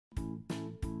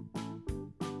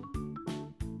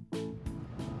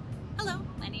Hello,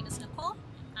 my name is Nicole.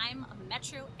 I'm a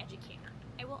Metro educator.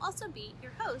 I will also be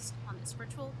your host on this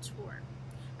virtual tour.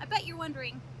 I bet you're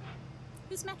wondering,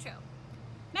 who's Metro?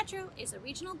 Metro is a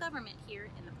regional government here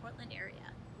in the Portland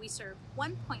area. We serve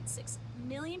 1.6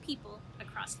 million people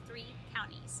across 3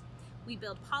 counties. We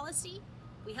build policy,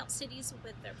 we help cities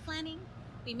with their planning,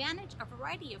 we manage a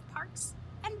variety of parks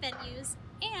and venues,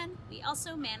 and we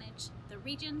also manage the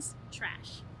region's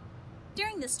trash.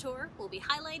 During this tour, we'll be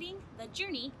highlighting the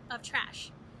journey of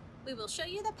trash. We will show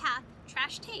you the path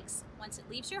trash takes once it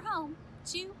leaves your home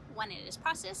to when it is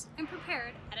processed and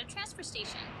prepared at a transfer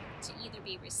station to either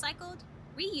be recycled,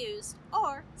 reused,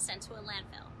 or sent to a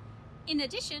landfill. In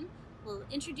addition, we'll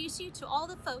introduce you to all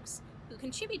the folks who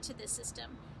contribute to this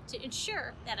system to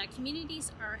ensure that our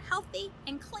communities are healthy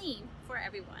and clean for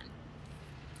everyone.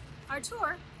 Our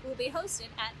tour will be hosted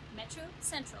at Metro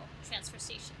Central Transfer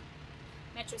Station.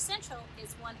 Metro Central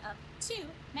is one of 2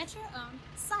 Metro-owned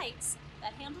sites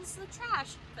that handles the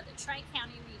trash for the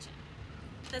Tri-County region.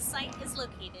 The site is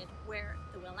located where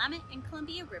the Willamette and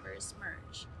Columbia rivers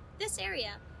merge. This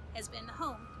area has been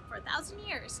home for 1,000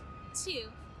 years to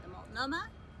the Multnomah,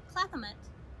 Clackamas,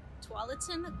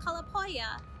 Tualatin,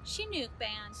 Kalapoya, Chinook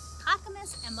Band,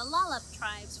 Clackamas, and Molalla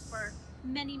tribes for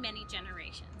many, many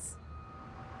generations.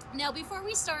 Now, before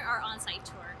we start our on-site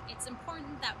tour, it's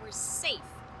important that we're safe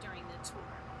during the tour.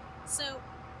 So,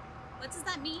 what does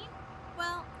that mean?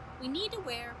 Well, we need to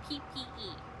wear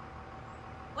PPE.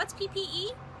 What's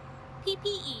PPE?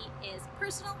 PPE is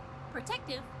personal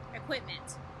protective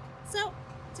equipment. So,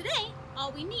 today,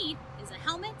 all we need is a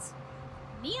helmet,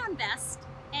 neon vest,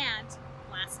 and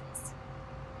glasses.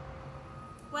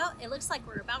 Well, it looks like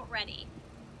we're about ready,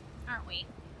 aren't we?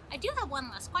 I do have one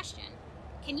last question.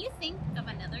 Can you think of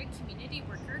another community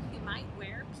worker who might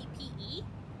wear PPE?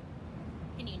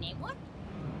 Can you name one?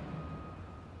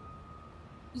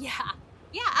 Yeah,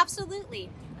 absolutely.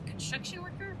 A construction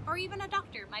worker or even a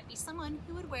doctor might be someone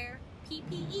who would wear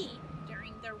PPE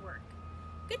during their work.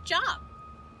 Good job.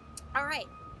 All right,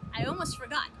 I almost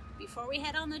forgot. Before we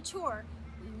head on the tour,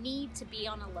 we need to be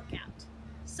on a lookout.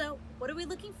 So what are we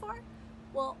looking for?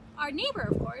 Well, our neighbor,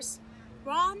 of course,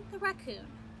 Ron the raccoon.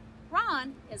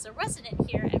 Ron is a resident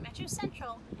here at Metro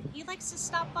Central, and he likes to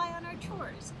stop by on our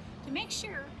tours to make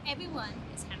sure everyone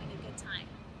is having a good time.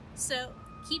 So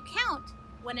keep count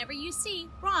whenever you see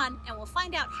Ron, and we'll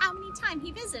find out how many times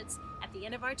he visits at the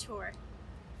end of our tour.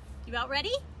 You all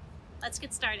ready? Let's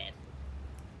get started.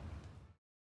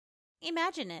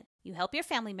 Imagine it. You help your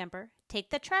family member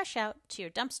take the trash out to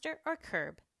your dumpster or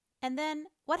curb. And then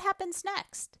what happens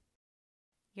next?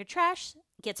 Your trash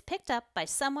gets picked up by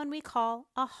someone we call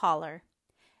a hauler.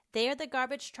 They are the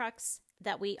garbage trucks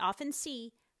that we often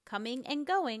see coming and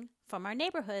going from our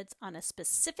neighborhoods on a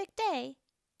specific day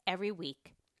every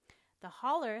week. The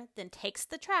hauler then takes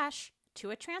the trash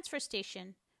to a transfer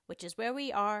station, which is where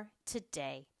we are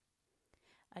today.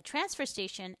 A transfer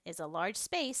station is a large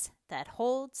space that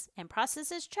holds and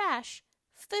processes trash,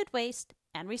 food waste,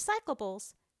 and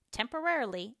recyclables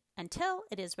temporarily until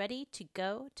it is ready to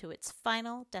go to its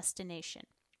final destination.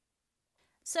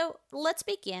 So let's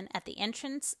begin at the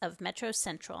entrance of Metro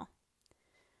Central.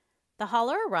 The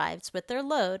hauler arrives with their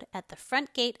load at the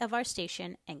front gate of our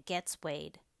station and gets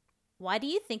weighed. Why do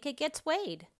you think it gets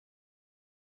weighed?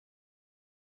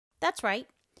 That's right.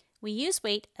 We use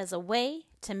weight as a way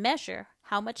to measure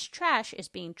how much trash is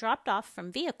being dropped off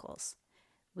from vehicles.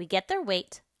 We get their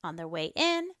weight on their way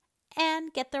in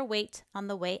and get their weight on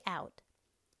the way out.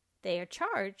 They are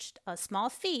charged a small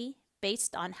fee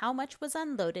based on how much was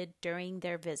unloaded during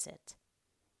their visit.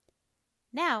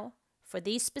 Now, for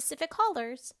these specific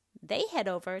haulers, they head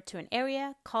over to an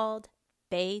area called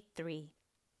Bay 3.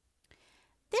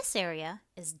 This area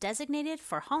is designated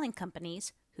for hauling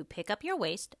companies who pick up your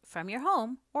waste from your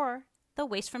home or the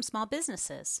waste from small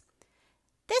businesses.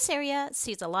 This area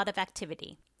sees a lot of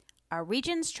activity. Our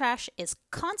region's trash is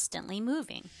constantly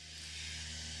moving.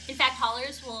 In fact,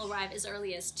 haulers will arrive as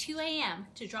early as 2 a.m.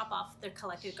 to drop off their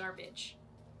collected garbage.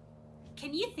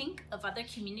 Can you think of other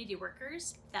community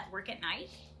workers that work at night?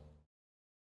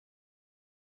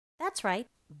 That's right.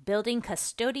 Building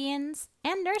custodians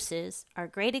and nurses are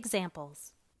great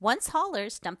examples. Once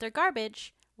haulers dump their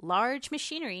garbage, large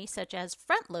machinery such as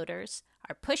front loaders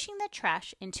are pushing the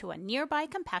trash into a nearby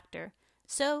compactor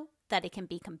so that it can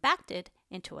be compacted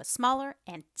into a smaller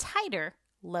and tighter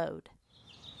load.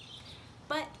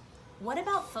 But what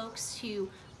about folks who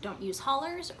don't use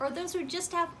haulers or those who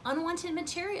just have unwanted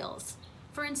materials?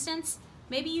 For instance,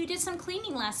 maybe you did some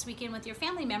cleaning last weekend with your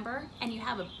family member and you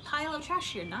have a pile of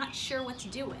trash you're not sure what to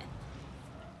do with.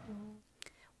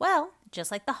 Well,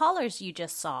 just like the haulers you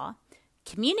just saw,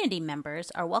 Community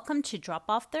members are welcome to drop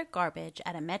off their garbage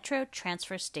at a Metro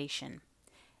transfer station.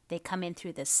 They come in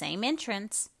through the same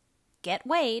entrance, get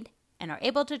weighed, and are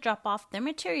able to drop off their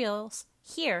materials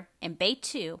here in Bay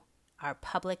 2, our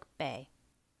public bay.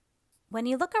 When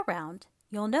you look around,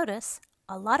 you'll notice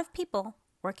a lot of people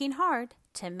working hard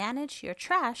to manage your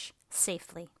trash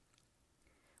safely.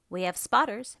 We have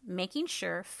spotters making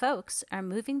sure folks are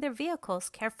moving their vehicles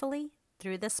carefully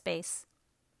through the space.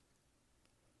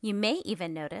 You may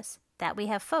even notice that we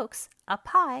have folks up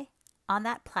high on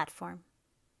that platform.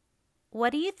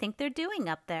 What do you think they're doing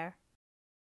up there?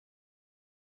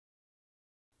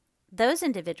 Those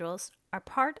individuals are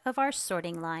part of our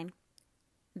sorting line.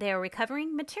 They are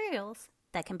recovering materials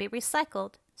that can be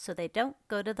recycled so they don't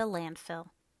go to the landfill.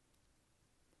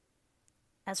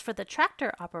 As for the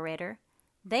tractor operator,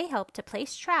 they help to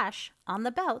place trash on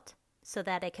the belt so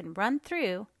that it can run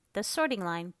through the sorting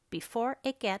line before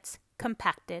it gets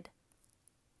compacted.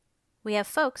 We have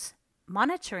folks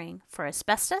monitoring for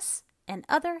asbestos and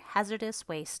other hazardous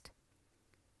waste.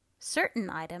 Certain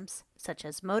items, such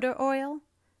as motor oil,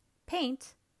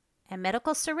 paint, and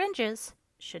medical syringes,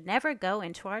 should never go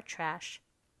into our trash.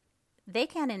 They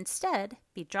can instead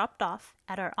be dropped off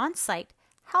at our on-site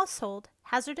household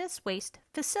hazardous waste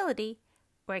facility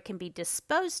where it can be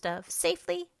disposed of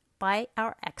safely by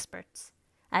our experts.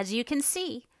 As you can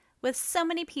see, with so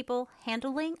many people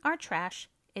handling our trash,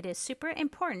 it is super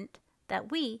important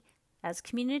that we, as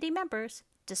community members,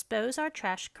 dispose our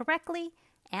trash correctly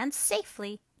and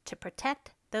safely to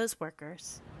protect those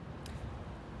workers.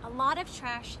 A lot of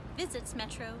trash visits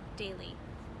Metro daily.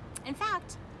 In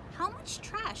fact, how much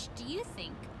trash do you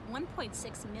think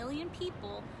 1.6 million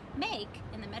people make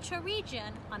in the Metro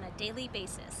region on a daily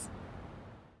basis?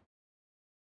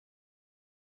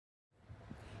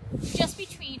 Just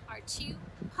between our two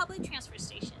public transfer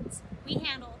stations, we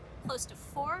handle close to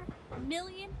 4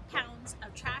 million pounds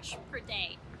of trash per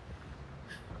day.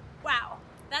 Wow,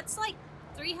 that's like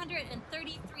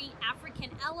 333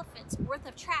 African elephants worth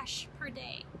of trash per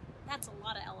day. That's a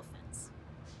lot of elephants.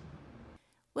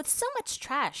 With so much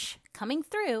trash coming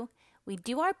through, we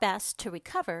do our best to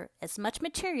recover as much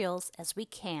materials as we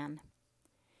can.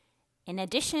 In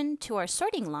addition to our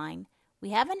sorting line, we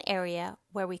have an area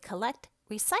where we collect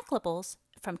recyclables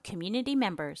from community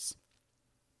members.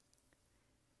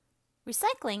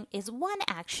 Recycling is one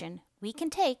action we can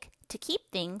take to keep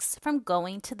things from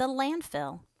going to the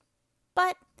landfill.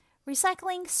 But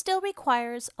recycling still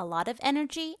requires a lot of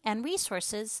energy and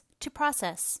resources to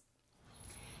process.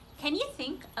 Can you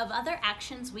think of other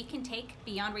actions we can take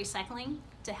beyond recycling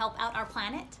to help out our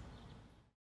planet?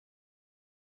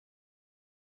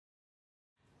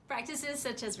 Practices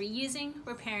such as reusing,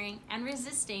 repairing, and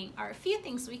resisting are a few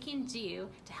things we can do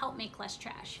to help make less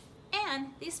trash. And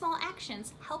these small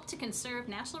actions help to conserve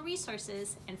natural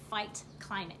resources and fight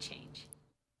climate change.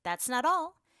 That's not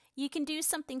all. You can do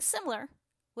something similar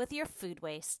with your food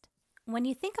waste. When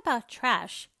you think about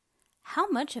trash, how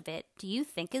much of it do you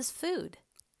think is food?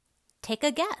 Take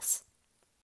a guess.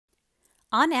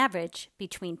 On average,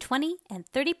 between 20 and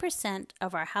 30%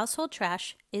 of our household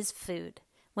trash is food.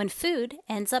 When food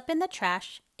ends up in the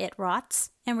trash, it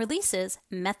rots and releases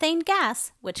methane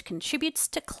gas, which contributes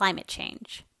to climate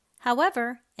change.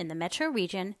 However, in the metro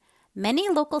region, many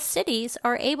local cities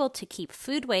are able to keep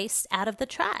food waste out of the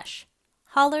trash.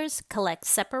 Haulers collect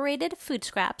separated food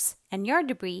scraps and yard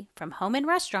debris from home and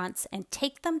restaurants and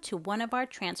take them to one of our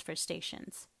transfer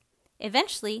stations.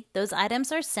 Eventually, those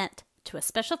items are sent to a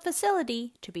special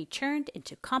facility to be turned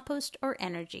into compost or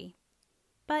energy.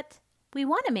 But we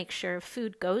want to make sure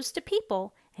food goes to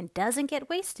people and doesn't get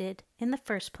wasted in the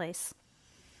first place.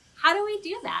 How do we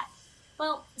do that?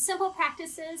 Well, simple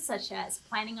practices such as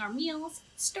planning our meals,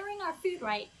 storing our food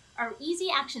right, are easy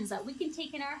actions that we can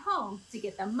take in our home to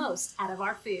get the most out of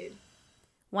our food.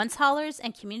 Once haulers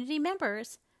and community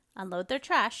members unload their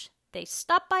trash, they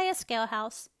stop by a scale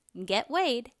house, get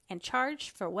weighed, and charged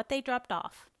for what they dropped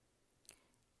off.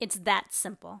 It's that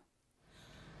simple.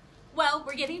 Well,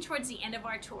 we're getting towards the end of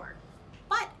our tour,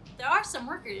 but there are some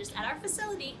workers at our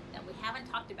facility that we haven't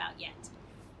talked about yet.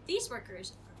 These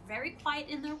workers are very quiet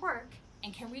in their work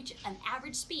and can reach an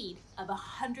average speed of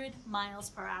 100 miles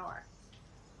per hour.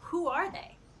 Who are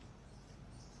they?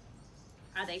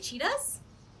 Are they cheetahs?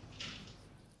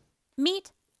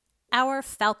 Meet our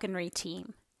falconry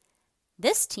team.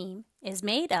 This team is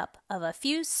made up of a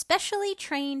few specially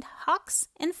trained hawks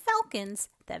and falcons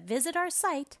that visit our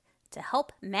site to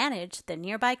help manage the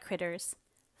nearby critters.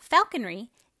 Falconry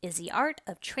is the art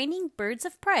of training birds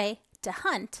of prey to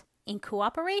hunt in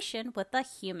cooperation with a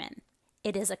human.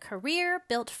 It is a career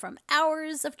built from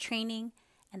hours of training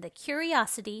and the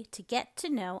curiosity to get to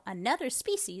know another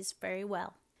species very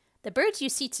well. The birds you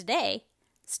see today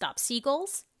stop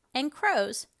seagulls and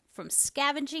crows from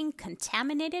scavenging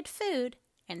contaminated food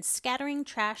and scattering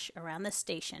trash around the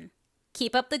station.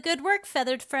 Keep up the good work,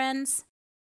 feathered friends!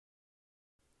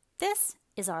 This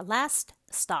is our last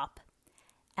stop.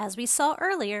 As we saw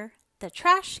earlier, the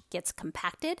trash gets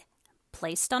compacted,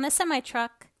 placed on a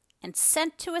semi-truck, and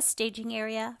sent to a staging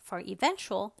area for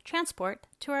eventual transport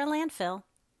to our landfill.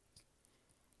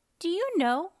 Do you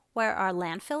know where our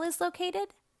landfill is located?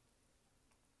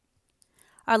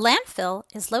 Our landfill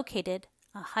is located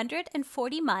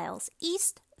 140 miles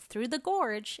east through the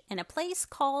gorge in a place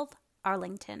called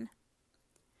Arlington.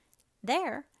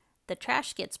 There, the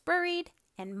trash gets buried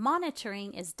and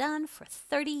monitoring is done for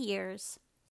 30 years.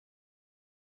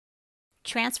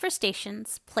 Transfer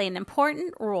stations play an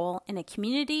important role in a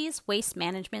community's waste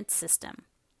management system.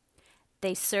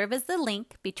 They serve as the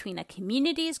link between a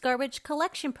community's garbage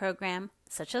collection program,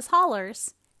 such as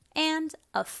haulers, and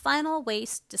a final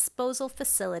waste disposal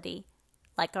facility,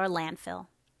 like our landfill.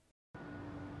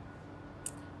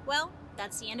 Well,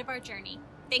 that's the end of our journey.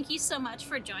 Thank you so much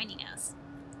for joining us.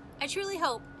 I truly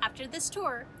hope, after this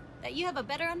tour, that you have a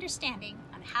better understanding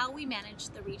on how we manage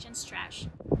the region's trash,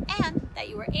 and that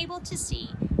you were able to see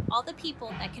all the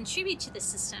people that contribute to the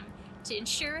system to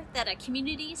ensure that a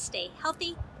community stay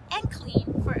healthy and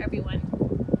clean for everyone.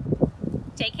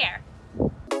 Take care.